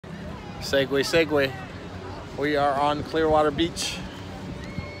Segway. We are on Clearwater Beach.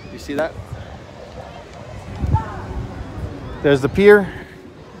 You see that? There's the pier.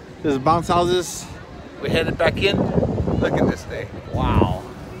 There's the bounce houses. We headed back in. Look at this day. Wow.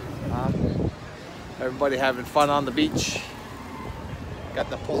 Everybody having fun on the beach. Got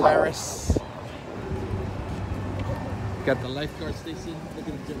the Polaris. Got the lifeguard station. Look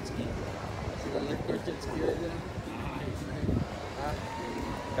at the jet ski. See the lifeguard jet ski right there?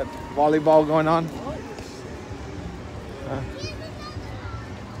 Got the volleyball going on.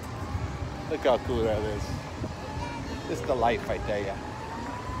 Look how cool that is. This is the life, I tell ya.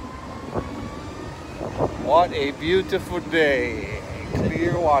 What a beautiful day.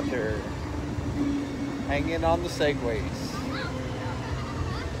 Clearwater. Hanging on the segways.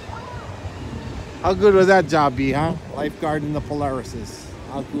 How good was that job, B, huh? Lifeguard in the Polarises.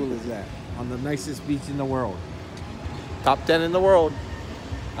 How cool is that? On the nicest beach in the world. Top 10 in the world.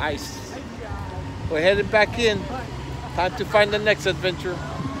 Nice. We're headed back in. Time to find the next adventure.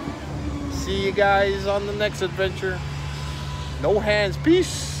 See you guys on the next adventure. No hands.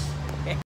 Peace.